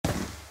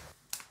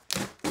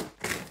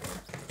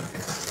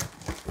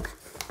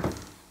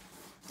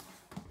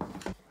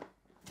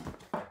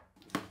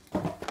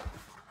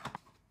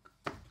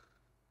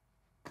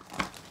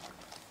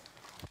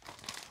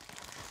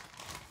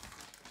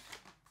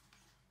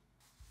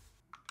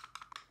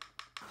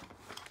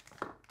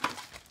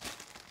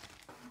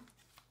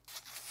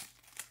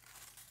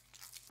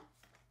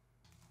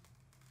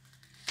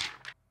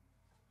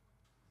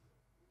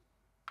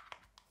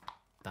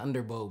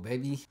Thunderbolt,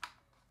 baby.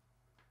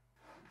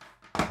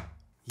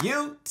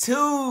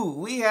 YouTube,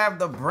 we have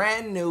the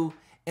brand new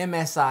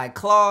MSI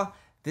Claw.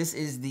 This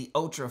is the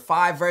Ultra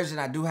 5 version.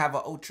 I do have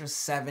an Ultra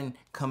 7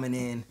 coming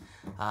in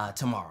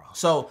tomorrow.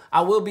 So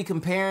I will be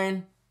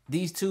comparing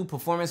these two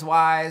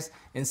performance-wise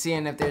and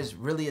seeing if there's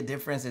really a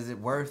difference. Is it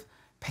worth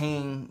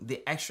paying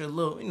the extra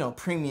little,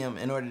 premium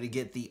in order to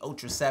get the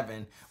Ultra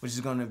 7, which is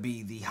gonna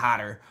be the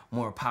hotter,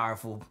 more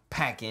powerful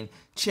packing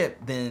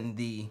chip than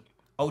the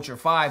Ultra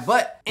 5.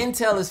 But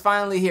Intel is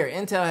finally here.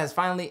 Intel has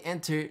finally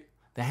entered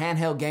the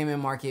handheld gaming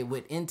market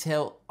with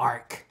Intel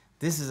Arc.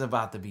 This is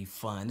about to be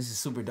fun. This is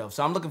super dope.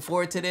 So I'm looking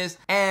forward to this.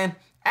 And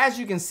as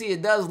you can see,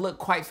 it does look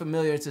quite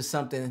familiar to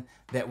something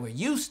that we're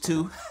used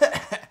to.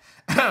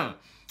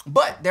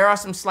 But there are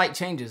some slight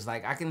changes.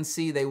 Like I can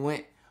see they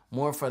went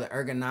more for the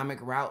ergonomic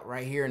route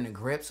right here in the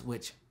grips,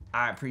 which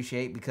I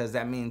appreciate because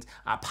that means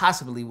I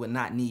possibly would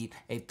not need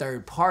a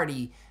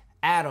third-party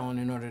add-on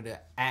in order to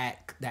add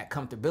that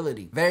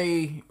comfortability.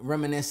 Very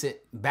reminiscent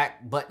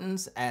back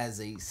buttons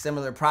as a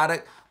similar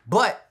product,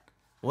 but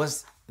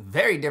what's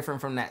very different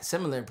from that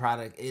similar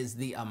product is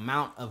the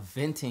amount of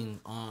venting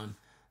on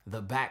the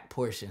back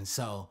portion.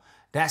 So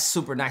that's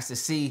super nice to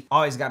see.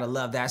 Always gotta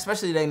love that,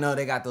 especially they know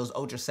they got those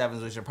Ultra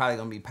 7s, which are probably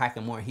gonna be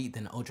packing more heat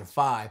than the Ultra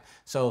 5.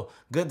 So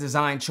good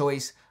design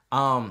choice.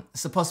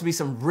 Supposed to be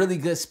some really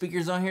good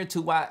speakers on here,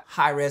 2-watt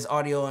high-res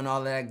audio and all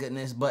of that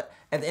goodness. But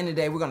at the end of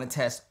the day, we're gonna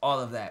test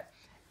all of that.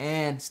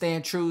 And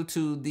staying true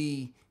to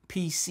the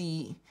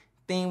PC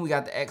theme, we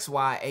got the X,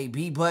 Y, A,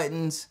 B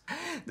buttons.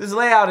 This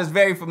layout is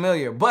very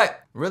familiar, but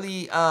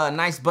really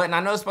nice button. I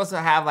know it's supposed to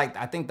have like,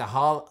 I think the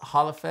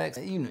Hall effects.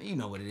 You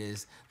know what it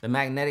is. The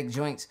magnetic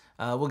joints.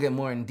 We'll get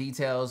more in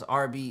details.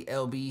 RB,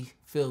 LB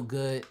feel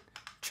good.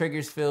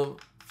 Triggers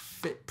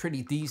fit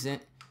pretty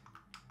decent.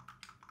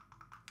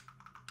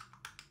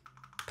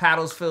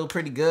 Paddles feel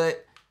pretty good.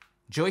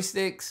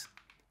 Joysticks,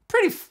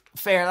 pretty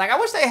fair. Like I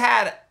wish they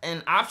had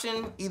an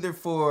option either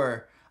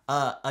for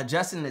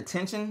adjusting the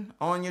tension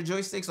on your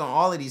joysticks on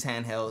all of these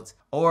handhelds,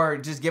 or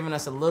just giving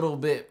us a little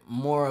bit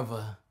more of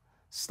a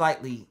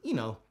slightly,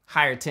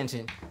 higher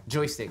tension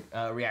joystick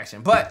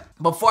reaction. But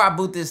before I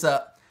boot this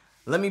up,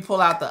 let me pull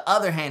out the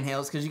other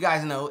handhelds, because you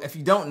guys know, if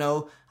you don't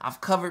know,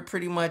 I've covered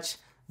pretty much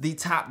the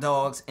top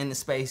dogs in the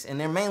space, and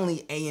they're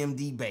mainly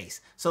AMD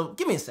based. So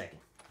give me a second.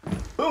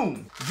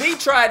 Boom. The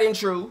tried and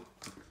true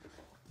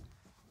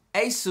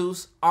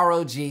Asus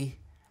ROG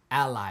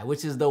Ally,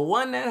 which is the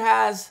one that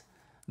has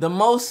the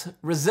most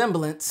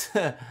resemblance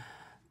to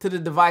the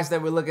device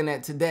that we're looking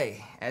at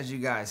today. As you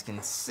guys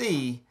can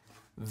see,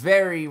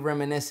 very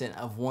reminiscent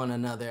of one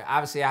another.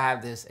 Obviously, I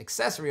have this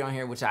accessory on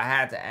here, which I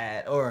had to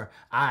add, or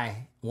I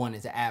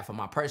wanted to add for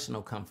my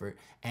personal comfort,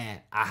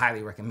 and I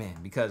highly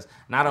recommend, because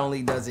not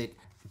only does it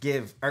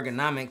give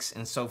ergonomics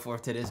and so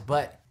forth to this,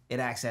 but it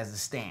acts as a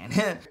stand.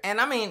 And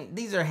I mean,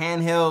 these are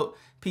handheld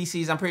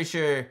PCs. I'm pretty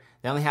sure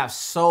they only have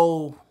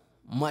so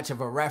much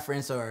of a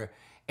reference or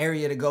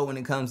area to go when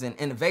it comes in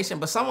innovation,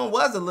 but someone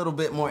was a little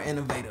bit more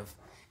innovative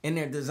in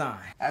their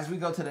design. As we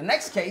go to the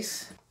next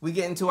case, we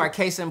get into our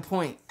case in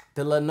point,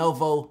 the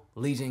Lenovo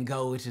Legion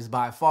Go, which is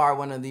by far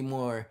one of the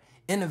more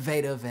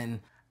innovative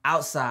and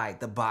outside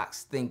the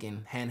box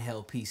thinking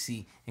handheld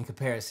PC in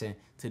comparison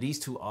to these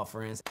two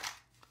offerings.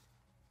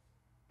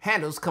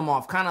 Handles come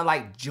off kind of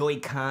like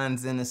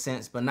Joy-Cons in a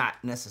sense, but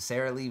not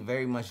necessarily,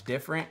 very much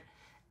different.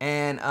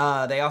 And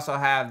they also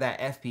have that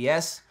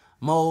FPS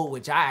mode,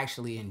 which I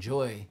actually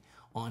enjoy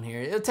on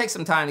here. It'll take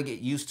some time to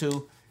get used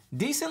to.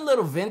 Decent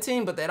little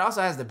venting, but that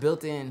also has the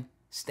built-in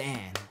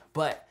stand,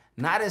 but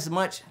not as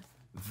much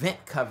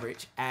vent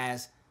coverage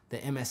as the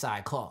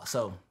MSI Claw.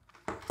 So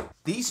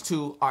these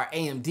two are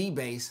AMD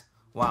based,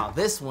 while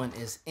this one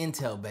is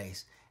Intel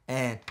based.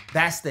 And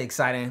that's the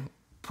exciting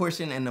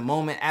portion in the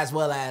moment, as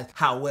well as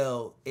how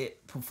well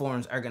it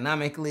performs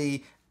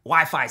ergonomically.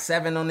 Wi-Fi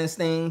 7 on this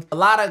thing. A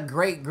lot of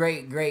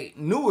great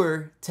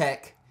newer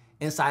tech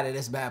inside of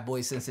this bad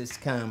boy, since it's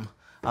come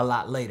a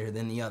lot later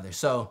than the other.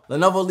 So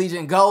Lenovo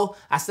Legion Go,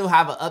 I still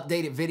have an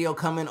updated video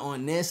coming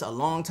on this, a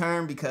long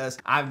term, because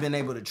I've been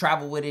able to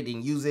travel with it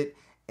and use it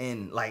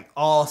in like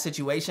all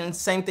situations.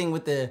 Same thing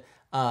with the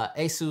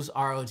Asus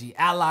ROG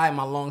Ally.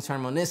 My long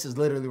term on this is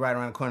literally right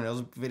around the corner.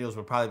 Those videos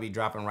will probably be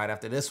dropping right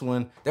after this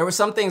one. There were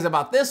some things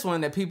about this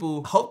one that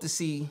people hope to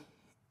see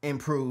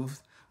improved,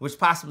 which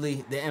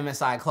possibly the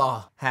MSI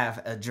Claw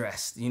have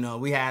addressed.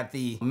 We had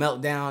the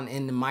meltdown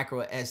in the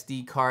micro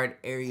SD card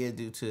area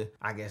due to,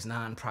 I guess,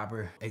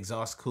 non-proper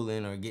exhaust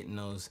cooling or getting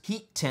those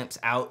heat temps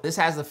out. This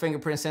has the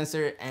fingerprint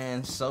sensor,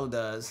 and so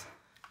does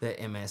the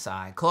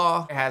MSI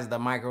Claw. It has the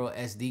micro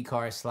SD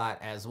card slot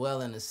as well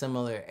in a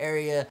similar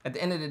area. At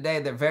the end of the day,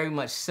 they're very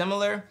much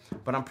similar,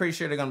 but I'm pretty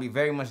sure they're gonna be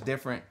very much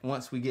different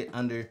once we get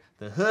under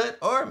the hood,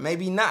 or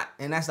maybe not.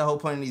 And that's the whole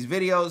point of these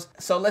videos.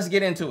 So let's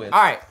get into it.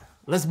 All right.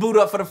 Let's boot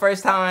up for the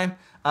first time.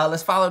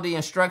 Let's follow the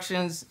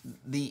instructions.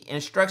 The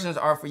instructions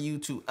are for you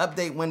to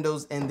update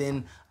Windows and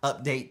then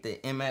update the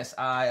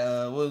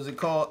MSI, what was it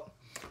called?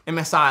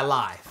 MSI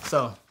Live.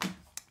 So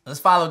let's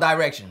follow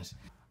directions.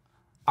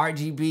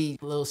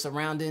 RGB little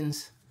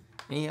surroundings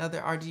Any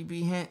other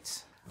RGB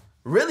hints?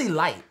 Really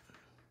light.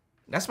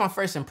 That's my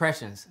first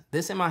impressions.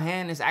 This in my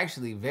hand is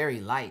actually very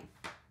light.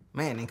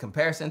 Man, in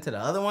comparison to the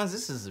other ones,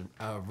 this is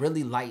a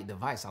really light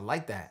device. I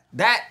like that.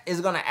 That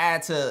is gonna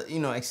add to, you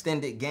know,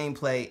 extended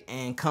gameplay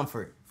and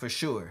comfort for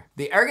sure.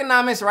 The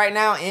ergonomics right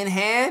now in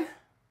hand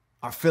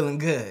are feeling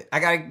good. I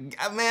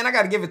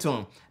gotta give it to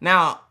them.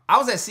 Now, I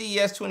was at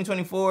CES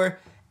 2024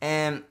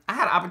 and I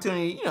had an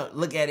opportunity, you know,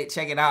 look at it,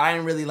 check it out. I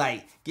didn't really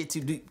like get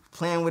too deep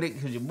playing with it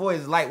because your boy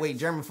is lightweight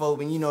germaphobe,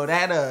 and you know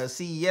that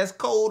CES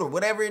code or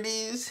whatever it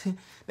is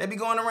that be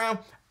going around,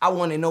 I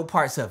wanted no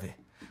parts of it.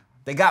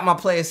 They got my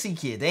Player C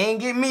kit. They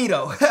ain't get me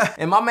though.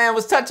 And my man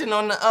was touching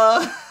on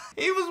the,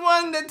 he was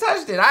one that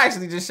touched it. I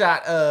actually just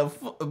shot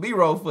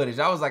B-roll footage.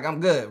 I was like, I'm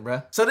good,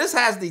 bruh. So this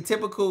has the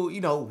typical,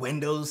 you know,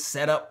 Windows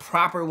setup,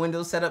 proper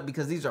Windows setup,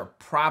 because these are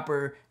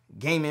proper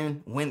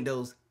gaming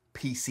Windows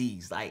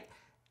PCs. Like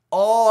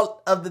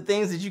all of the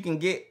things that you can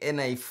get in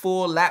a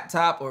full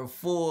laptop or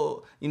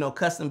full, you know,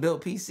 custom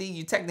built PC,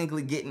 you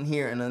technically getting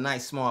here in a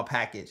nice small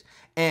package.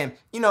 And,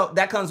 you know,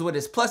 that comes with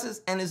its pluses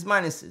and its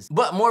minuses.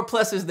 But more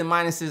pluses than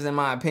minuses in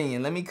my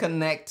opinion. Let me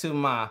connect to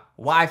my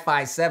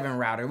Wi-Fi 7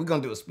 router. We're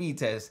gonna do a speed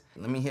test.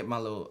 Let me hit my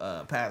little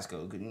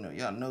passcode, because, you know,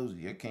 y'all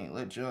nosy. I can't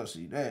let y'all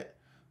see that.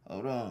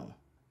 Hold on.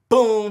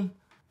 Boom.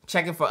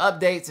 Checking for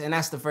updates, and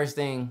that's the first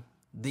thing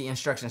the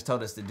instructions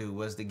told us to do,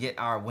 was to get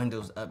our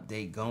Windows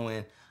update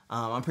going.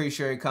 I'm pretty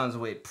sure it comes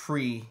with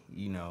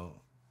you know,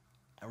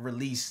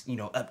 release, you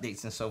know,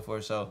 updates and so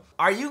forth. So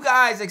are you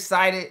guys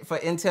excited for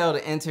Intel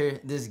to enter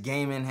this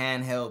gaming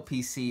handheld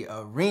PC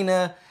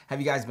arena?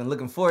 Have you guys been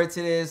looking forward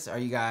to this? Are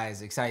you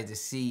guys excited to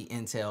see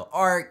Intel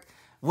Arc?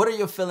 What are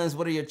your feelings?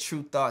 What are your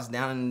true thoughts?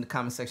 Down in the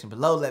comment section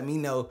below, let me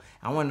know.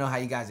 I want to know how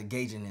you guys are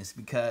gauging this,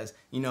 because,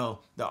 you know,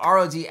 the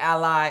ROG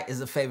Ally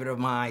is a favorite of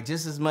mine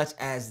just as much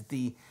as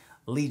the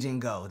Legion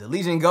Go. The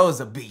Legion Go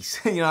is a beast,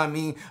 you know what I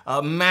mean?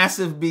 A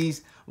massive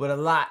beast with a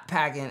lot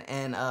packing,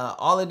 and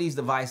all of these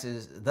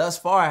devices thus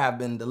far have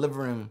been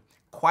delivering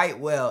quite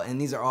well,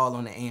 and these are all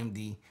on the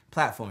AMD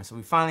platform. So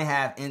we finally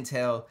have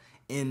Intel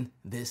in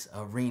this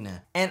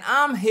arena, and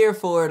I'm here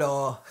for it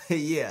all.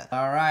 Yeah.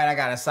 All right, I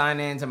gotta sign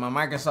in to my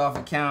Microsoft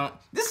account.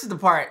 This is the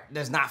part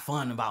that's not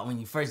fun about when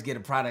you first get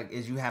a product,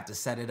 is you have to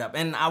set it up.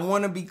 And I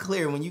wanna be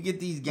clear, when you get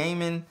these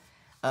gaming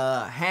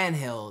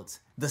handhelds,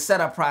 the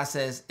setup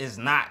process is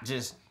not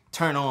just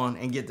turn on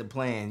and get to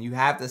playing. You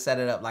have to set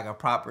it up like a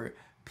proper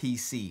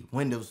PC,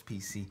 Windows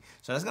PC.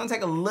 So it's gonna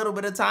take a little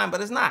bit of time,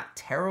 but it's not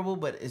terrible,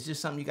 but it's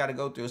just something you gotta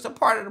go through. It's a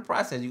part of the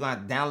process. You're gonna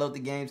have to download the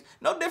games.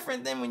 No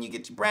different than when you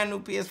get your brand new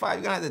PS5,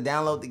 you're gonna have to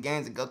download the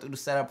games and go through the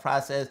setup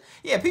process.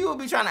 Yeah, people will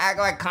be trying to act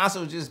like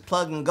consoles just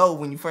plug and go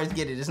when you first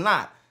get it. It's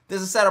not.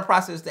 There's a setup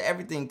process to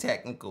everything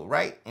technical,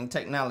 right? And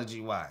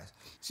technology-wise.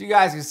 So you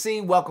guys can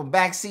see, welcome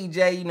back,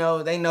 CJ. You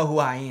know, they know who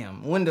I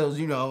am. Windows,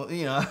 you know.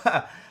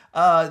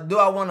 Do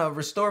I wanna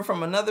restore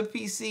from another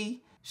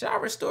PC? Should I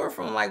restore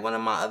from like one of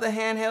my other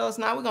handhelds?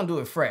 Nah, we're gonna do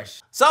it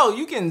fresh. So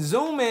you can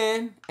zoom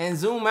in and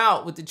zoom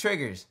out with the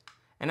triggers.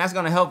 And that's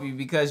gonna help you,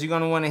 because you're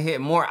gonna wanna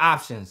hit more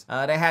options.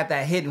 They had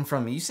that hidden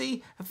from me. You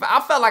see, I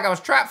felt like I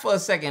was trapped for a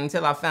second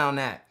until I found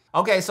that.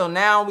 Okay, so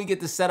now we get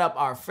to set up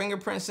our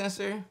fingerprint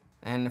sensor.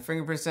 And the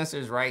fingerprint sensor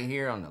is right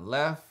here on the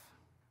left.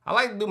 I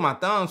like to do my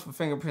thumbs for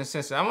fingerprint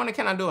sensor.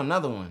 Can I do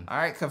another one? All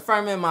right,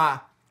 confirming my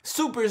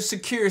super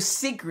secure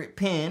secret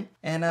pin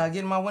and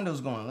getting my windows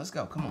going. Let's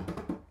go, come on.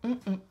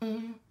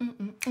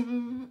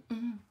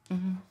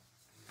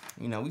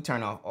 You know, we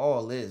turn off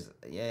all this.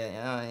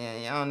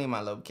 Yeah, I don't need my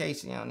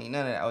location. I don't need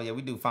none of that. Oh yeah,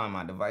 we do find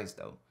my device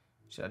though.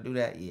 Should I do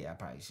that? Yeah, I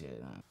probably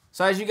should.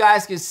 So as you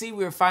guys can see,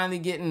 we're finally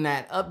getting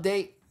that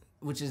update,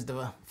 which is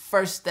the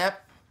first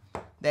step.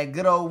 That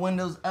good old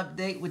Windows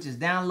update, which is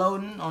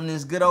downloading on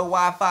this good old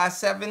Wi-Fi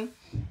 7.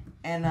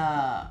 And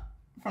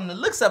from the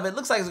looks of it,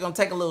 looks like it's gonna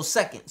take a little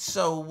second.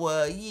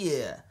 So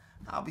yeah,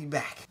 I'll be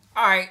back.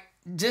 All right.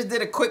 Just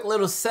did a quick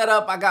little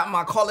setup. I got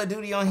my Call of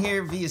Duty on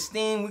here via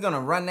Steam. We're gonna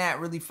run that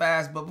really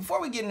fast. But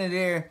before we get into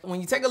there, when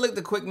you take a look at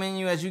the quick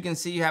menu, as you can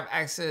see, you have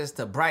access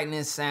to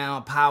brightness,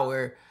 sound,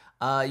 power.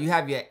 You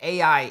have your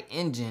AI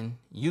engine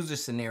user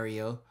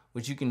scenario,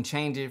 which you can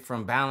change it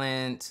from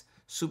balance,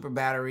 super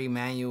battery,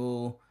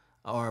 manual,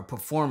 or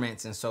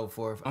performance and so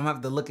forth. I'm gonna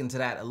have to look into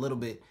that a little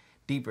bit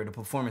deeper, the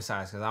performance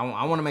side, because I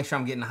want to make sure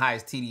I'm getting the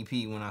highest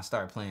TDP when I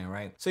start playing,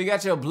 right? So you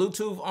got your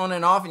Bluetooth on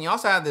and off, and you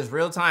also have this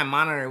real-time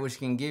monitor, which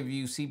can give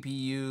you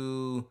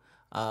CPU,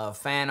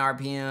 fan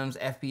RPMs,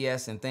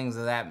 FPS, and things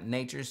of that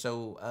nature.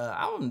 So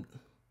I'll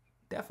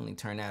definitely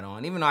turn that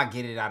on, even though I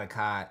get it out of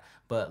COD,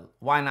 but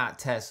why not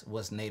test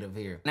what's native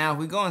here? Now, if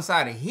we go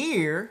inside of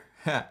here,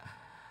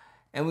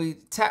 and we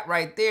tap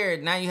right there,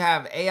 now you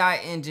have AI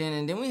engine,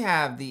 and then we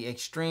have the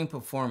extreme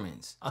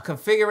performance. A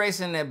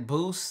configuration that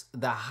boosts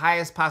the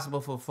highest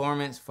possible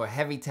performance for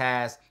heavy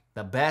tasks,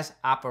 the best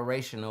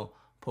operational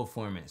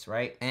performance,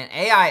 right? And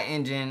AI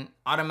engine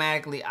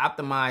automatically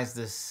optimizes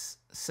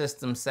the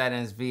system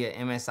settings via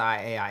MSI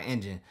AI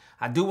engine.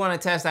 I do wanna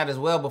test that as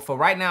well, but for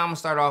right now, I'm gonna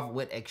start off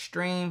with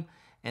extreme,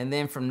 and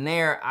then from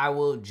there, I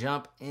will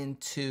jump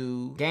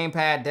into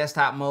gamepad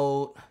desktop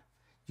mode.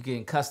 You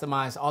can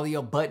customize all of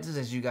your buttons,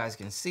 as you guys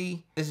can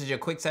see. This is your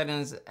quick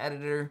settings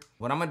editor.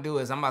 What I'm gonna do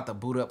is I'm about to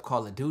boot up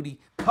Call of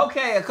Duty.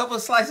 Okay, a couple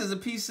of slices of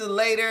pizza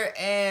later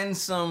and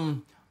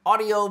some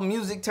audio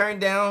music turned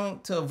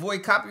down to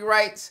avoid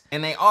copyrights.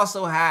 And they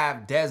also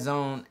have dead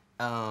zone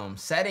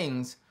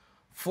settings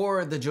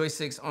for the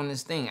joysticks on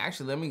this thing.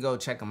 Actually, let me go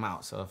check them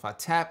out. So if I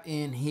tap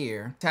in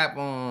here, tap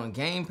on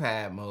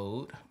gamepad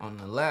mode on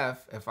the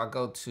left. If I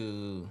go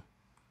to,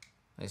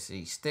 let's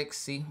see, sticks,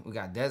 see, we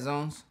got dead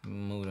zones. Let me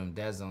move them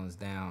dead zones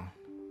down.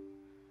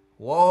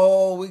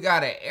 Whoa, we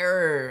got an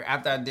error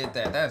after I did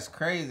that. That's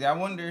crazy. I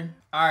wonder.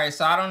 All right,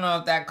 so I don't know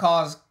if that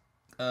caused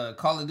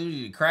Call of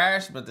Duty to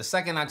crash, but the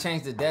second I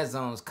changed the dead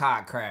zones,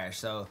 COD crashed.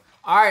 So,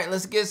 all right,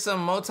 let's get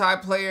some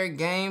multiplayer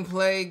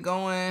gameplay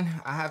going.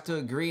 I have to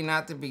agree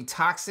not to be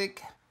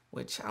toxic,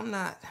 which I'm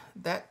not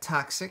that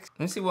toxic. Let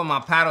me see what my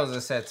paddles are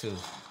set to.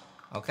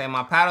 Okay,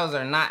 my paddles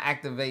are not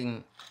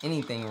activating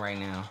anything right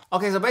now.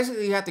 Okay, so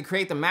basically you have to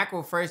create the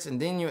macro first and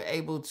then you're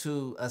able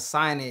to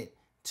assign it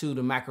to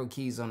the macro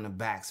keys on the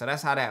back. So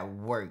that's how that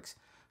works.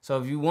 So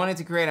if you wanted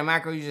to create a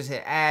macro, you just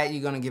hit add,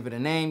 you're gonna give it a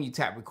name, you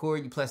tap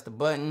record, you press the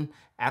button.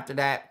 After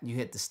that, you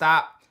hit the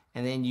stop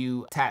and then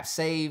you tap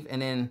save.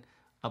 And then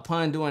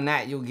upon doing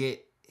that, you'll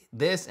get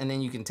this and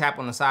then you can tap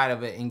on the side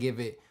of it and give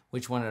it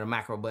which one of the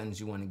macro buttons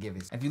you wanna give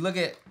it. If you look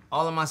at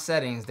all of my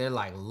settings, they're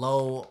like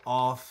low,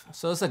 off.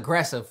 So it's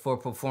aggressive for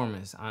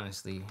performance,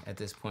 honestly, at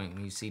this point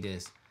when you see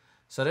this.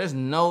 So there's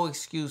no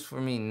excuse for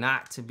me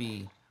not to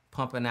be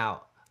pumping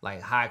out like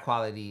high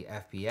quality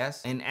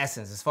FPS. In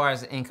essence, as far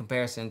as in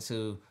comparison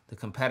to the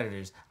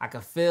competitors, I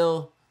could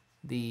feel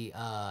the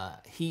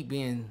heat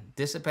being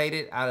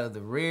dissipated out of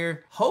the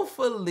rear.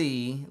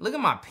 Hopefully, look at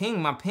my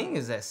ping. My ping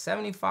is at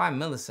 75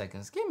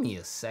 milliseconds. Give me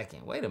a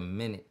second, wait a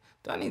minute.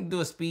 Do I need to do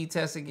a speed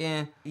test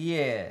again?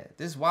 Yeah,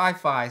 this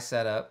Wi-Fi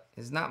setup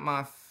is not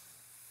my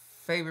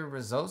favorite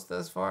results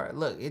thus far.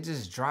 Look, it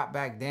just dropped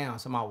back down.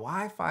 So my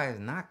Wi-Fi is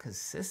not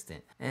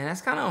consistent. And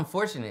that's kind of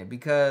unfortunate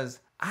because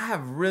I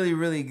have really,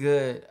 really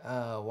good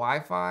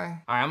Wi-Fi. All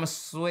right, I'm gonna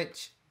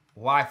switch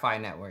Wi-Fi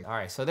network. All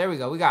right, so there we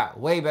go. We got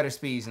way better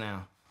speeds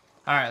now.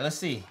 All right, let's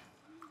see.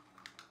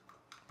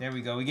 There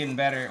we go, we're getting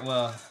better.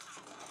 Well,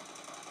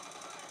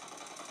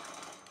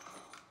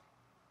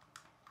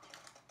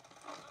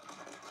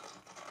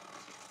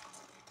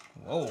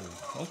 whoa,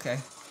 okay.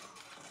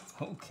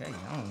 Okay,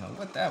 I don't know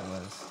what that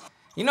was.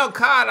 You know,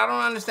 COD, I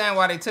don't understand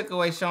why they took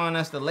away showing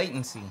us the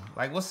latency.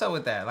 Like, what's up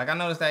with that? Like, I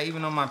noticed that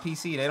even on my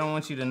PC, they don't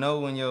want you to know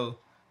when your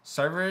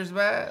server is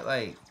bad.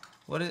 Like,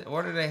 what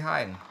are they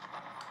hiding?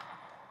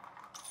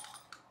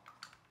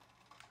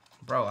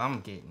 Bro,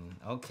 I'm getting,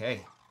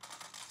 okay.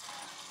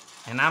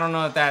 And I don't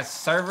know if that's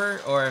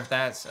server or if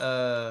that's,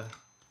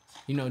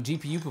 you know,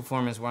 GPU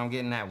performance where I'm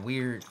getting that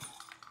weird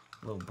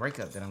little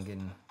breakup that I'm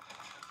getting.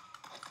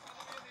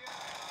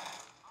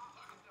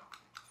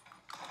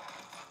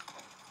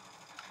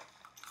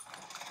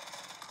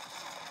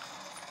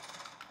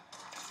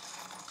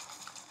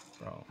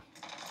 Bro.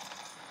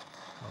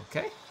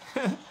 Okay.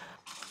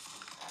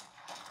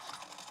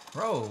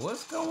 Bro,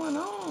 what's going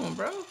on,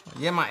 bro?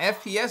 Yeah, my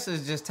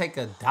FPSs just take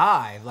a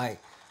dive. Like,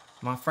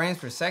 my frames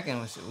per second,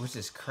 which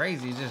is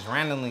crazy. It just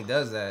randomly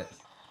does that.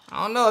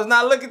 I don't know. It's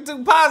not looking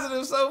too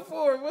positive so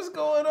far. What's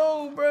going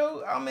on,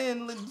 bro? I'm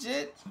in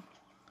legit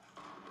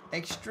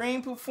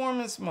extreme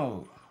performance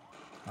mode.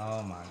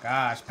 Oh, my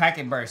gosh.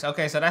 Packet burst.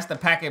 Okay, so that's the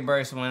packet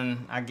burst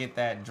when I get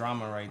that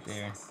drama right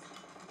there.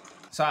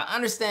 So I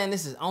understand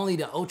this is only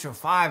the Ultra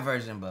 5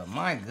 version, but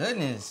my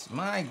goodness,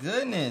 my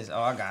goodness. Oh,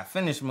 I got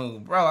finish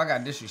move. Bro, I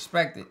got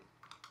disrespected.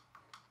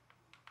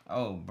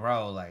 Oh,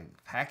 bro, like,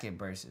 packet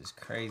burst is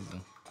crazy.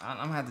 I'm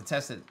gonna have to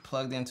test it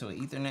plugged into an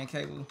Ethernet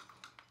cable,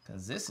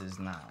 because this is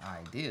not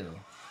ideal.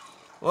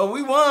 Well,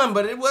 we won,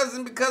 but it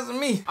wasn't because of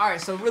me. All right,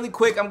 so really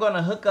quick, I'm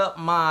gonna hook up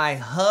my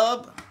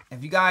hub.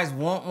 If you guys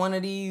want one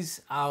of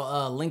these,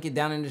 I'll link it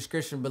down in the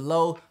description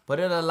below, but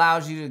it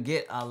allows you to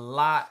get a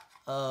lot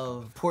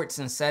of ports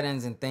and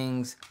settings and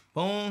things.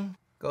 Boom.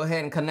 Go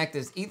ahead and connect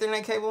this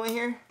Ethernet cable in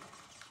here.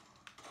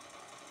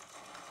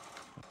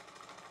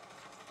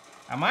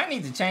 I might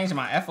need to change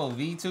my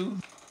FOV too.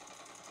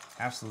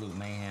 Absolute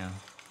mayhem.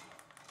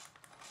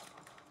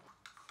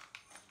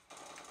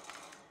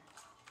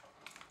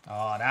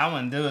 Oh, that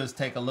one does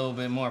take a little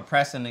bit more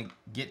pressing to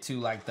get to,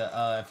 like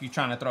the, if you're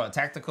trying to throw a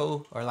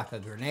tactical or like a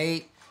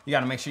grenade, you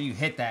gotta make sure you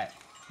hit that.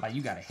 Like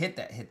you gotta hit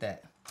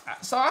that.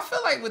 So I feel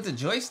like with the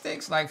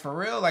joysticks, like for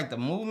real, like the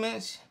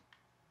movements,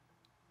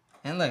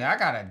 and look, I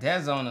got a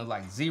dead zone of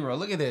like 0.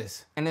 Look at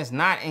this. And it's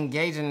not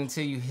engaging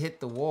until you hit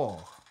the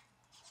wall.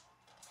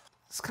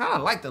 It's kind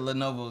of like the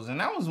Lenovo's, and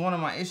that was one of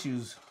my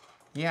issues.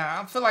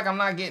 Yeah, I feel like I'm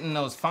not getting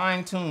those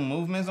fine-tuned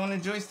movements on the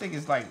joystick.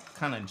 It's like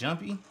kind of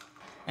jumpy.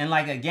 And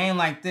like a game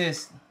like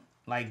this,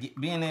 like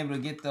being able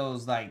to get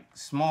those like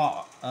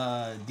small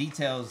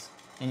details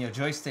in your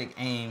joystick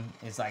aim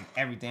is like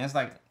everything. It's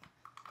like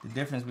the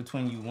difference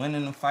between you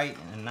winning the fight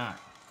and not.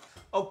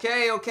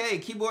 Okay,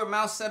 keyboard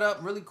mouse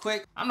setup really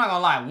quick. I'm not gonna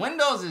lie,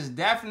 Windows is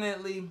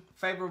definitely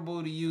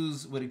favorable to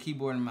use with a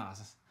keyboard and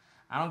mouse.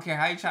 I don't care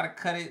how you try to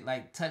cut it,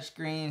 like touch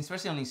screen,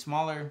 especially on these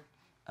smaller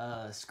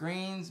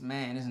screens,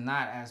 man, it's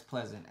not as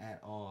pleasant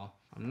at all.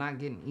 I'm not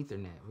getting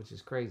Ethernet, which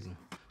is crazy.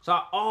 So,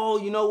 oh,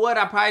 you know what?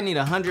 I probably need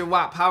a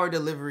 100-watt power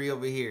delivery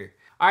over here.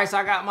 All right, so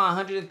I got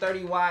my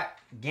 130-watt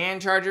GAN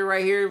charger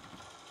right here.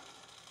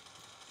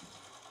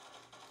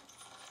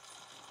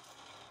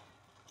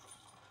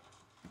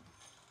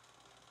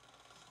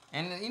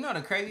 And you know,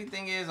 the crazy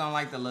thing is on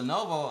like the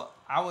Lenovo,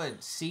 I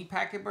would see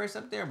packet bursts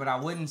up there, but I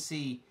wouldn't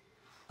see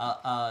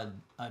a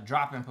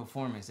drop in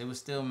performance. It would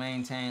still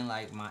maintain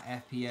like my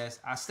FPS.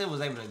 I still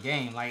was able to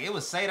game. Like it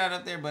would say that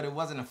up there, but it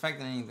wasn't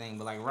affecting anything.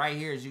 But like right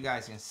here, as you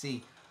guys can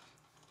see,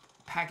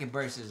 packet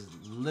burst is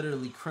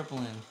literally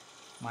crippling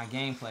my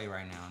gameplay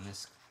right now, and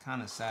it's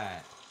kind of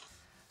sad.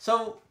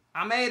 So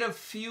I made a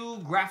few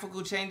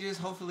graphical changes.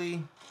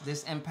 Hopefully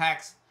this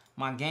impacts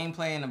my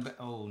gameplay in a bit.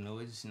 Oh no,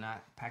 it's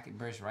not. Packet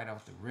burst right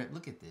off the rip.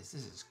 Look at this.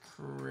 This is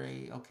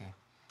crazy. Okay.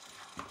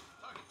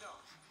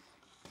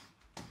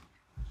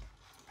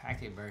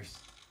 Packet burst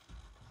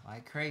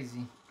like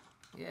crazy.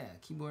 Yeah,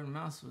 keyboard and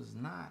mouse was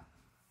not.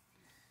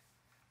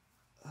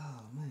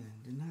 Oh man,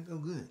 did not go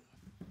good.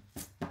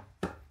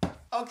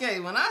 Okay,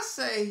 when I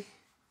say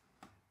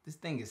this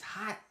thing is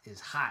hot,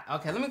 it's hot.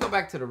 Okay, let me go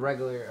back to the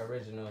regular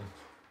original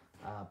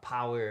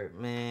power.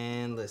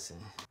 Man, listen.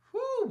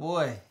 Whoo,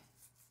 boy.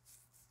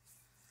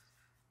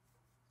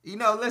 You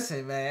know,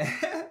 listen, man.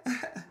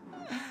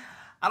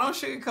 I don't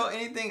sugarcoat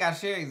anything. I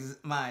share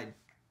my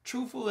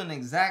truthful and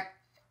exact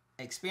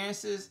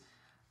experiences.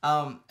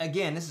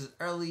 Again, this is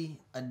early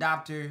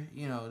adopter.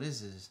 You know,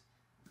 this is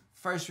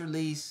first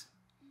release.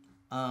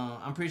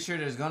 I'm pretty sure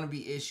there's gonna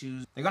be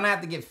issues. They're gonna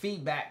have to get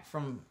feedback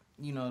from,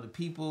 you know, the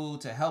people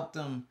to help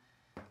them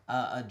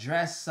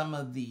address some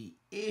of the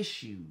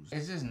issues.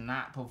 It's just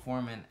not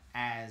performing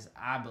as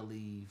I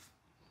believe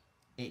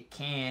it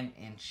can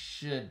and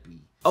should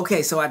be.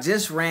 Okay, so I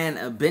just ran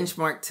a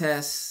benchmark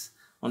test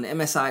on the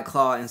MSI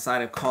Claw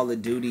inside of Call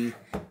of Duty,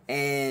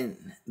 and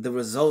the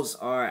results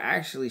are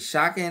actually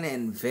shocking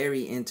and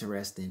very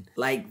interesting.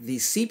 Like, the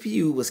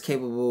CPU was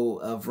capable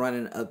of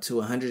running up to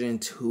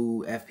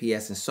 102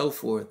 FPS and so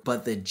forth,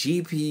 but the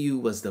GPU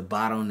was the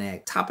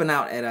bottleneck, topping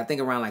out at I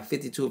think around like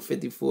 52 or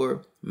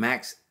 54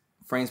 max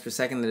frames per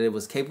second that it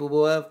was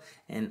capable of,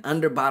 and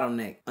under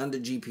bottleneck, under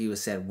GPU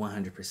is set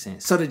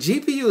 100%. So the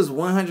GPU is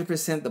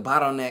 100% the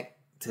bottleneck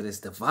to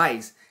this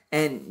device.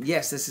 And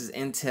yes, this is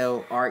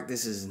Intel Arc.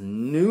 This is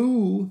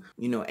new.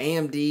 You know,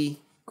 AMD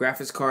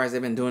graphics cards,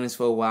 they've been doing this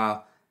for a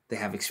while. They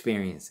have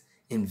experience.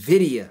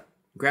 NVIDIA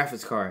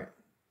graphics card,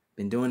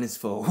 been doing this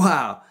for a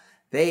while.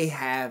 They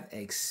have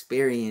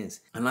experience.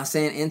 I'm not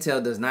saying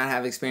Intel does not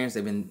have experience.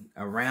 They've been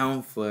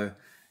around for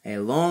a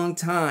long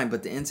time,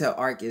 but the Intel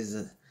Arc is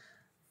a,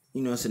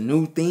 you know, it's a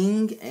new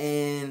thing,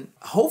 and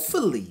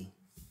hopefully,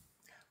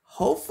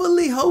 for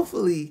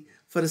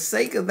the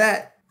sake of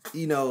that,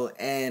 you know,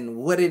 and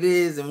what it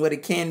is and what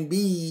it can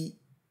be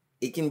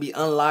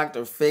unlocked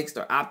or fixed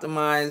or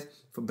optimized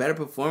for better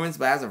performance.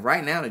 But as of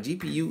right now, the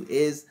GPU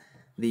is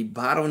the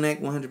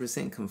bottleneck,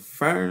 100%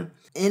 confirmed.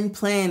 In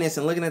playing this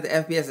and looking at the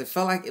FPS, it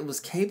felt like it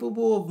was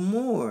capable of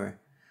more,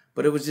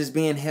 but it was just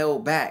being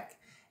held back.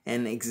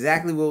 And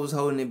exactly what was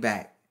holding it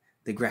back?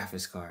 The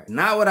graphics card.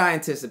 Not what I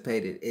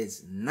anticipated.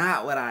 It's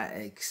not what I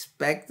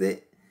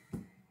expected.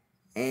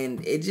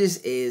 And it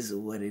just is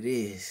what it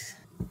is.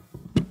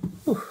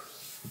 Whew.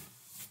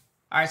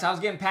 Alright, so I was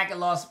getting packet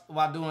loss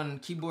while doing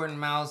keyboard and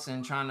mouse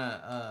and trying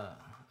to,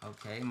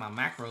 okay, my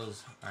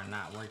macros are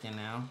not working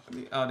now.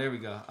 Oh, there we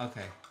go.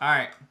 Okay.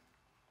 Alright.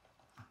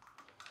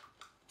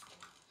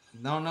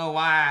 Don't know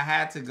why I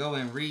had to go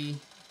and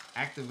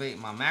reactivate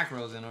my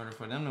macros in order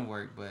for them to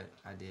work, but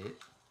I did.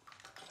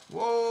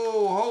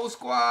 Whoa, whole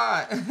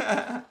squad.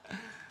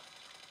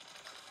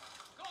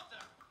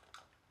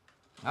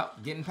 Oh,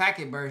 getting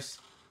packet bursts.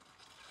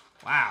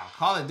 Wow,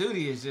 Call of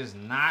Duty is just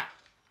not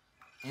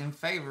in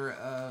favor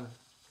of,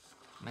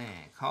 man,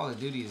 Call of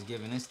Duty is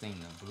giving this thing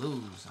the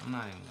blues. I'm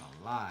not even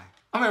gonna lie.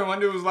 I remember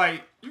one dude was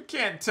like, you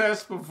can't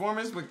test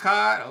performance with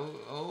COD.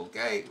 Oh,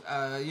 okay.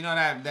 You know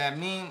that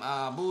meme,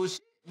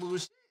 bullshit.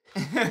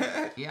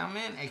 Yeah, I'm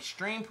in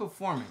extreme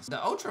performance.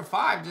 The Ultra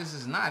 5 just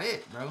is not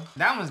it, bro.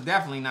 That one's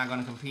definitely not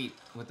gonna compete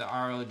with the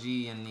ROG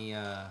and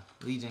the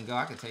Legion Go.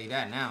 I can tell you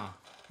that now.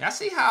 Y'all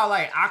see how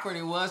like awkward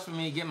it was for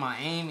me to get my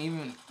aim,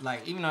 even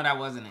though that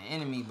wasn't an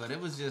enemy, but it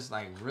was just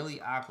like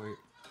really awkward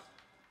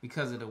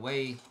because of the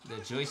way the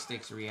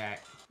joysticks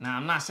react. Now,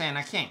 I'm not saying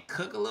I can't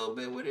cook a little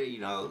bit with it, you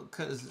know,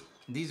 because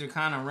these are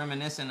kind of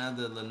reminiscent of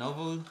the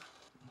Lenovo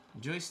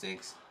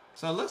joysticks.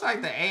 So it looks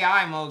like the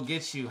AI mode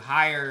gets you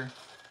higher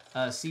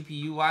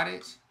CPU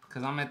wattage,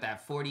 because I'm at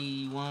that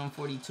 41,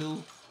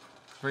 42,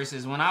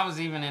 versus when I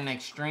was even in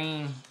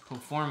extreme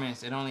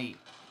performance, it only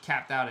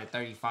capped out at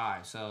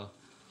 35. So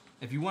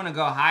if you want to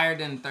go higher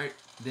than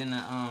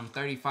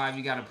 35,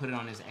 you got to put it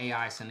on this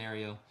AI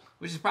scenario,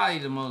 which is probably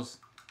the most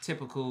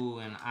typical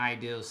and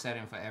ideal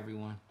setting for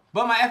everyone.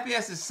 But my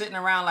FPS is sitting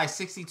around like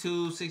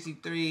 62,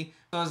 63.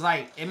 So it's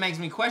like, it makes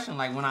me question,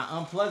 like when I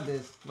unplug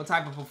this, what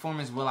type of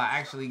performance will I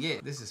actually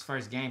get? This is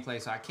first gameplay,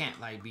 so I can't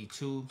like be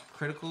too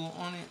critical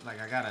on it.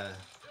 Like I gotta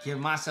give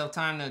myself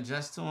time to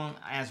adjust to them,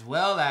 as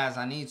well as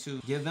I need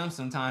to give them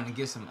some time to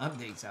get some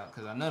updates out,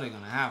 because I know they're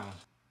gonna have them.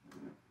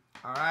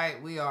 All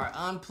right, we are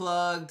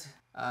unplugged.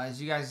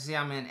 As you guys see,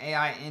 I'm in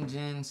AI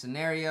engine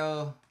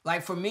scenario.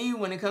 Like for me,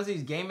 when it comes to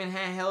these gaming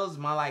handhelds,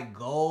 my like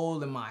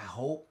goal and my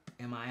hope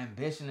and my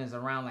ambition is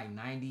around like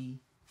 90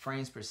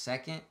 frames per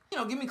second. You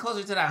know, get me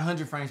closer to that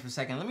 100 frames per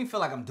second. Let me feel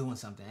like I'm doing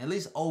something, at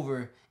least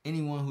over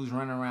anyone who's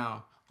running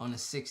around on the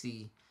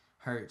 60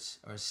 hertz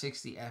or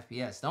 60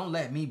 FPS. Don't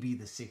let me be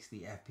the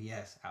 60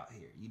 FPS out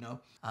here, you know?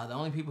 The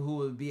only people who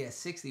would be at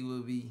 60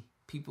 would be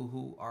people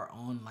who are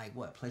on like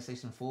what,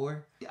 PlayStation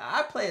 4?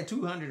 I play at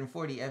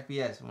 240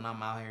 FPS when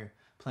I'm out here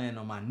playing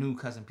on my new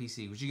custom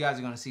PC, which you guys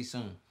are gonna see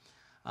soon.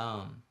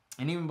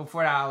 And even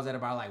before that, I was at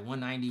about like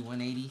 190,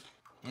 180.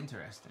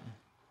 Interesting.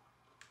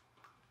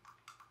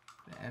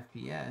 The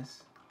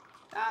FPS,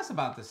 that's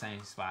about the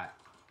same spot,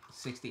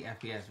 60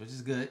 FPS, which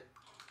is good.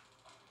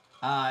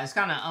 It's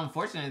kind of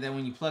unfortunate that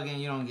when you plug in,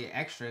 you don't get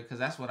extra, because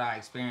that's what I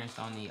experienced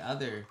on the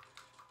other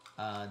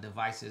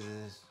devices.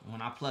 Is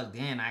when I plugged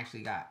in, I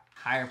actually got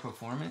higher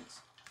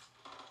performance.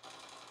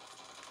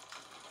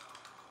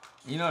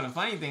 You know, the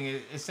funny thing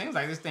is, it seems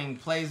like this thing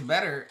plays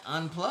better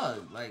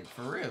unplugged, like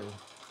for real.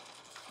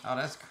 Oh,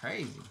 that's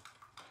crazy.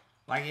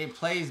 Like it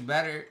plays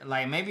better.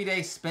 Like maybe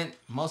they spent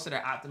most of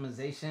their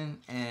optimization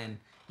and,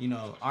 you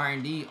know,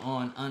 R&D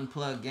on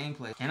unplugged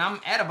gameplay. And I'm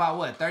at about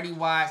what, 30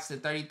 watts to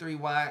 33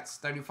 watts,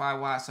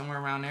 35 watts,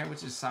 somewhere around there,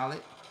 which is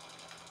solid.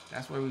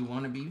 That's where we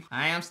want to be.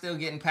 I am still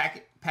getting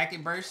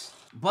packet bursts,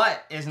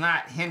 but it's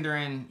not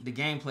hindering the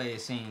gameplay,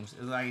 it seems.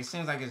 It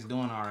seems like it's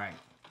doing all right.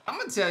 I'm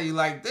gonna tell you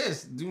like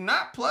this, do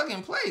not plug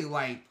and play.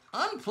 Like,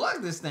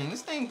 unplug this thing.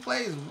 This thing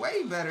plays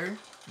way better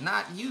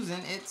not using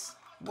its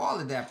wall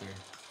adapter.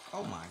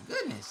 Oh my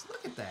goodness,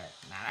 look at that.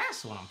 Now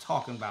that's what I'm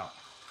talking about.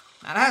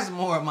 Now that's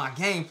more of my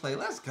gameplay.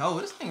 Let's go.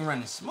 This thing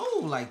running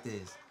smooth like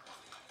this.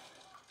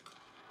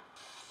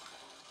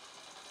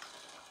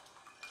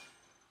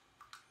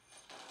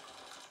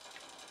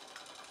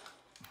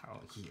 Oh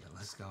yeah,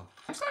 let's go.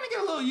 I'm starting to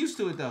get a little used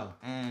to it though.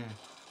 And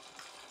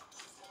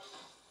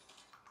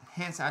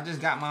hence I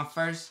just got my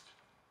first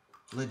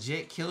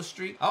legit kill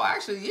streak. Oh,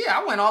 actually, yeah,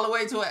 I went all the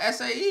way to an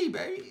SAE,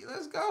 baby.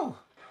 Let's go.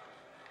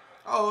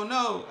 Oh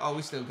no. Oh,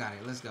 we still got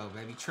it. Let's go,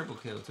 baby. Triple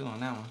kill too on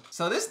that one.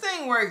 So this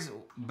thing works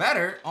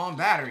better on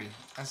battery.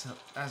 That's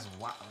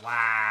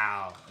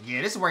wow.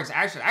 Yeah, this works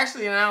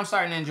actually now I'm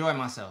starting to enjoy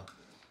myself.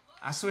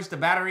 I switched to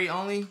battery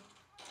only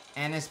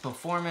and it's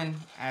performing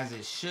as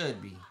it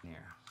should be.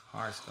 Here,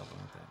 hard scope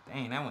with that.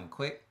 Dang, that went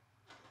quick.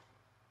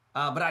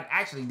 But I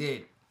actually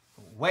did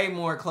way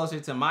more closer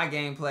to my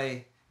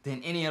gameplay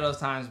than any of those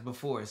times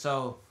before.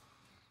 So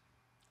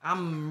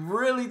I'm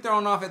really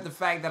thrown off at the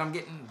fact that I'm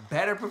getting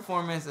better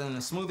performance and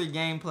a smoother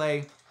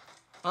gameplay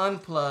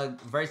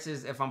unplugged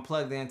versus if I'm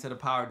plugged into the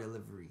power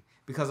delivery.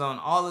 Because on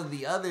all of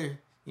the other,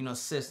 you know,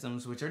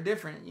 systems, which are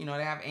different, you know,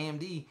 they have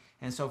AMD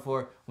and so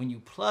forth, when you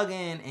plug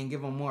in and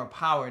give them more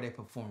power, they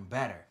perform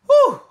better.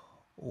 Whew!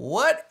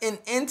 What an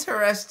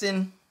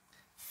interesting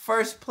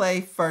first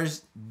play,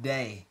 first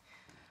day.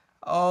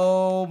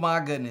 Oh my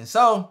goodness.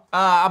 So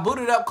I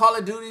booted up Call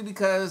of Duty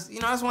because, you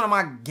know, it's one of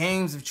my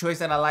games of choice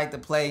that I like to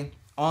play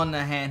on the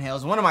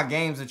handhelds. One of my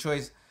games of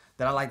choice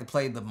that I like to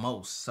play the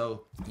most.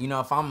 So, you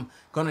know, if I'm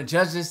gonna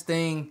judge this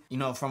thing, you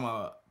know, from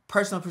a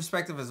personal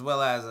perspective as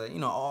well as a, you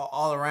know,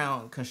 all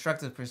around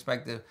constructive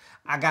perspective,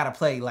 I gotta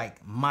play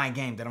like my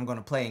game that I'm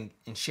gonna play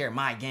and share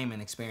my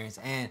gaming experience.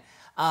 And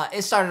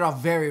it started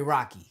off very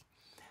rocky,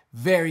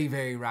 very,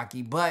 very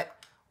rocky. But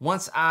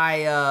once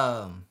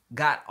I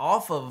got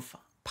off of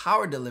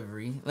power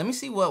delivery, let me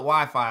see what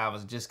Wi-Fi I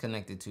was just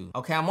connected to.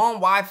 Okay, I'm on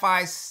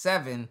Wi-Fi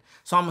 7,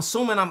 so I'm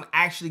assuming I'm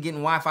actually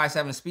getting Wi-Fi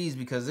 7 speeds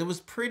because it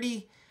was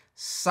pretty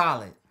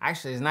solid.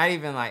 Actually, it's not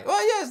even like,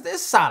 well, yeah,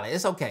 it's solid,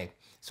 it's okay.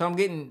 So I'm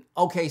getting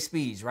okay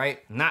speeds, right?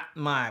 Not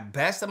my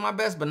best of my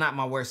best, but not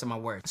my worst of my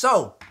worst.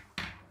 So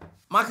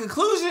my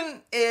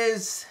conclusion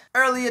is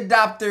early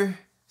adopter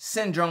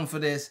syndrome for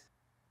this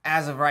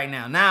as of right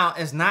now. Now,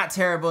 it's not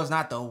terrible, it's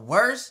not the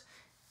worst.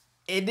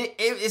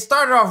 It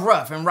started off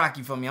rough and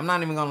rocky for me, I'm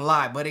not even gonna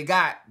lie, but it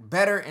got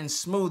better and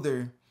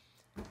smoother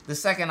the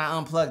second I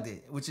unplugged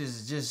it, which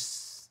is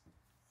just,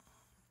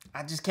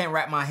 I just can't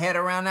wrap my head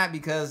around that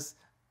because,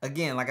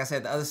 again, like I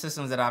said, the other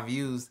systems that I've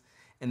used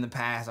in the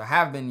past or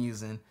have been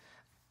using,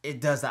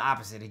 it does the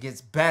opposite, it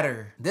gets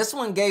better. This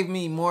one gave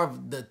me more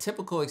of the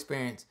typical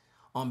experience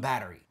on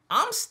battery.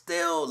 I'm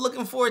still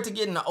looking forward to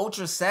getting the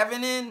Ultra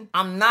 7 in.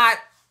 I'm not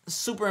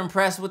super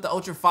impressed with the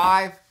Ultra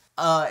 5.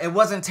 It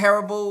wasn't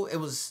terrible, it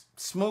was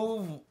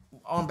smooth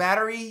on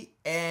battery,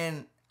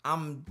 and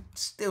I'm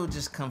still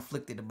just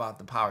conflicted about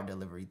the power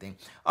delivery thing.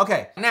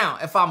 Okay, now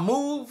if I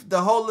move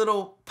the whole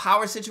little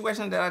power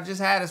situation that I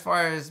just had as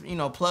far as, you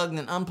know, plugged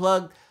and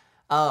unplugged,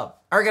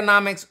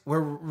 ergonomics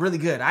were really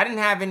good. I didn't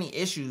have any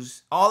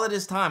issues all of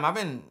this time. I've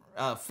been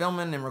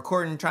filming and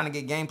recording, trying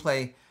to get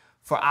gameplay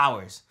for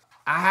hours.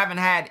 I haven't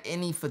had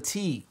any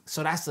fatigue,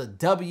 so that's a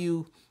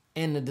W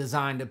in the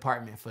design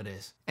department for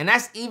this. And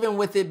that's even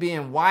with it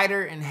being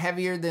wider and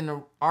heavier than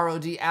the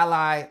ROG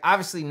Ally.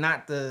 Obviously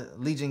not the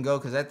Legion Go,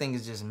 because that thing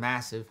is just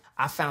massive.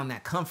 I found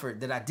that comfort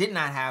that I did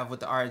not have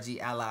with the ROG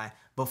Ally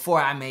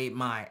before I made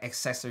my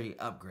accessory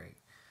upgrade.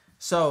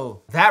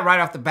 So that right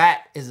off the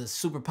bat is a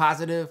super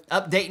positive.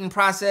 Updating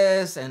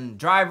process and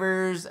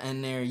drivers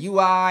and their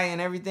UI and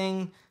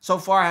everything so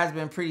far has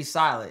been pretty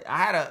solid. I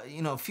had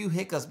a few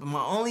hiccups, but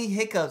my only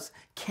hiccups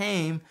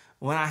came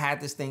when I had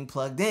this thing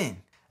plugged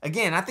in.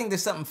 Again, I think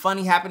there's something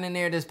funny happening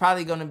there. There's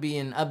probably gonna be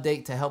an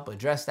update to help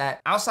address that.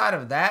 Outside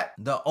of that,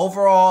 the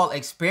overall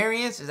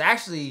experience is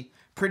actually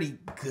pretty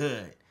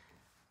good.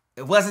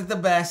 It wasn't the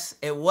best.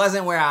 It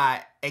wasn't where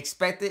I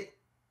expected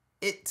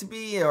it to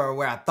be or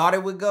where I thought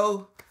it would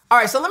go. All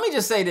right, so let me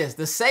just say this.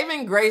 The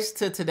saving grace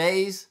to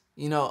today's,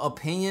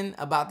 opinion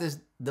about this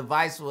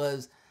device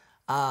was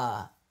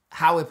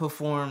how it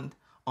performed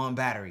on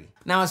battery.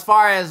 Now, as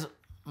far as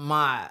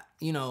my,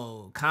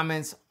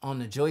 comments on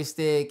the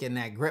joystick and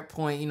that grip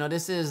point,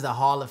 this is the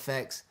Hall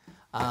Effects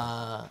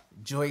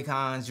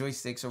Joy-Cons,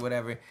 joysticks or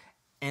whatever.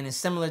 And it's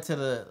similar to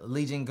the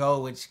Legion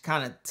Go, which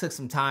kind of took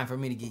some time for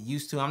me to get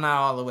used to. I'm not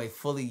all the way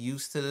fully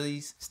used to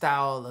these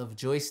style of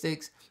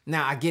joysticks.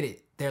 Now, I get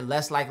it. They're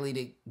less likely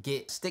to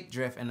get stick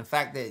drift. And the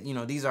fact that,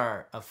 these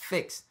are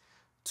affixed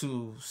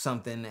to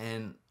something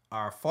and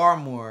are far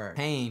more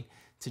pain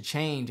to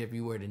change if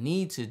you were to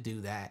need to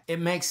do that. It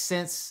makes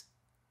sense,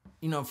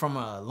 from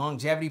a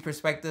longevity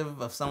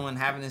perspective of someone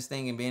having this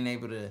thing and being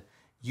able to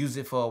use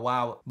it for a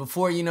while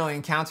before,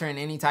 encountering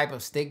any type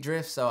of stick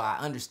drift. So I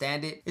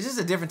understand it. It's just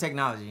a different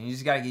technology. You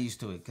just got to get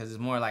used to it because it's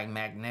more like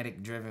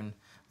magnetic driven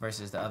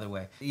versus the other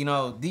way.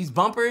 These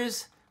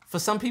bumpers, for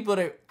some people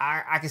that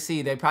I can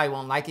see, they probably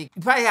won't like it.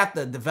 You probably have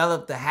to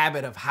develop the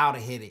habit of how to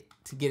hit it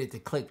to get it to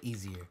click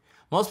easier.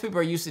 Most people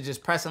are used to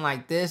just pressing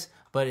like this,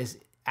 but it's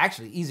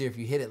actually easier if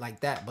you hit it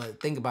like that.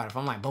 But think about it. If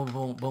I'm like boom,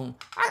 boom, boom,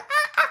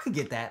 I could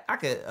get that. I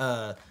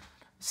could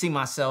see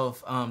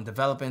myself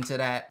develop into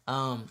that.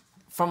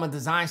 From a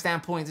design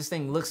standpoint, this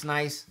thing looks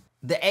nice.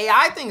 The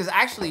AI thing is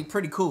actually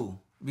pretty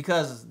cool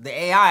because the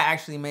AI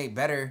actually made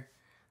better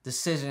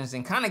decisions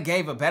and kind of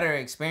gave a better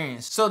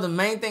experience. So the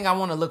main thing I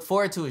want to look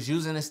forward to is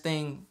using this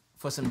thing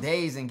for some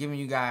days and giving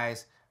you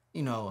guys,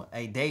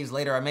 a days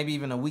later or maybe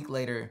even a week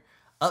later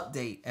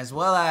update, as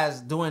well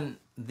as doing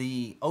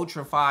the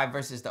Ultra 5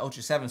 versus the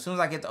Ultra 7. As soon as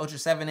I get the Ultra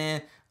 7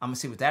 in, I'm gonna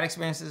see what that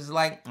experience is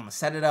like. I'm gonna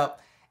set it up,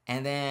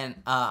 and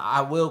then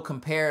I will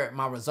compare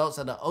my results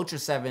of the Ultra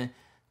 7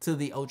 to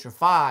the Ultra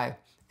 5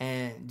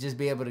 and just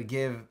be able to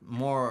give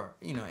more,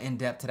 in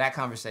depth to that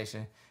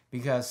conversation,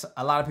 because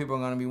a lot of people are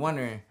gonna be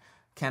wondering,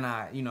 can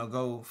I,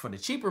 go for the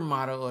cheaper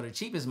model or the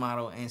cheapest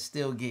model and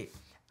still get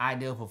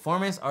ideal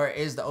performance, or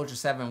is the Ultra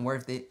 7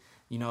 worth it?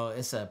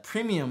 It's a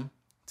premium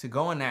to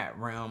go in that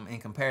realm in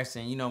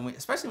comparison,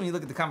 especially when you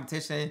look at the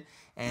competition,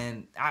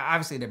 and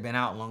obviously they've been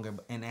out longer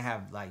and they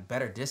have like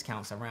better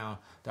discounts around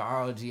the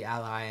ROG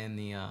Ally and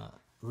the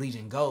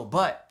Legion Go.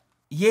 But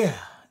yeah,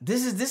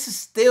 this is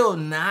still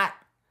not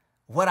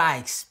what I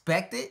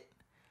expected.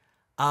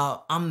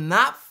 I'm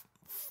not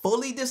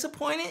fully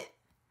disappointed.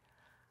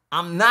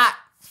 I'm not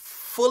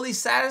fully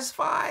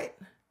satisfied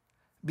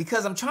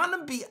because I'm trying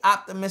to be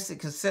optimistic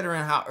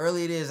considering how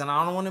early it is, and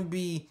I don't want to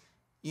be,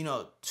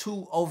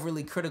 too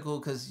overly critical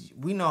because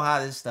we know how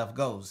this stuff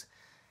goes.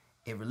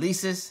 It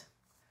releases,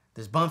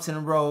 there's bumps in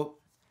the road,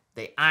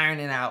 they iron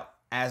it out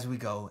as we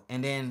go,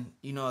 and then,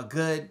 a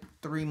good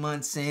 3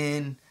 months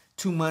in,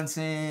 2 months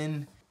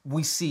in,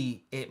 we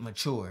see it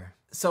mature.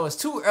 So it's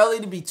too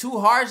early to be too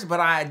harsh, but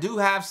I do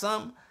have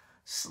some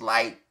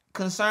slight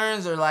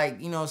concerns or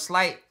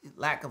slight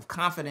lack of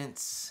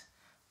confidence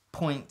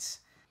points.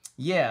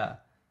 Yeah.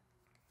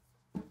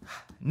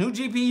 New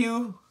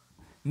GPU,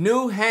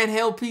 new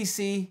handheld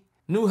PC,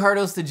 new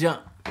hurdles to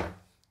jump.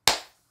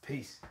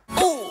 Peace.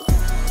 Ooh.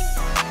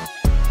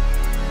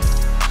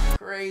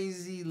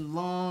 Crazy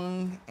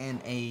long and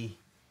a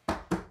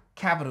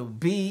capital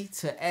B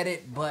to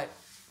edit, but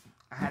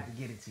I had to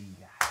get it to you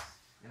guys,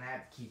 and I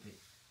had to keep it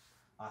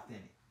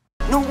authentic.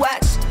 No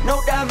watch,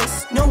 no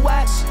diamonds, no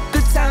watch,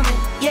 good timing,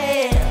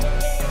 yeah.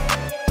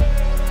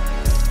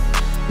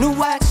 New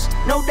watch,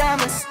 no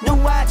diamonds, no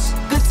watch,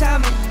 good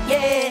timing,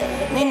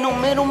 yeah. Need no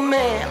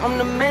middleman, I'm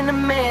the man to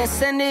man,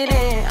 send it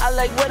in. I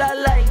like what I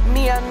like,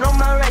 me, I know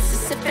my rights is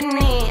sipping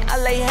in. I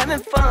like having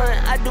fun,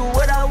 I do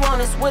what I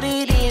want, it's what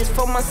it is.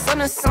 For my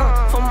son and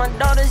son, for my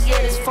daughters, yeah,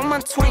 it's for my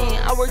twin.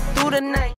 I work through the night.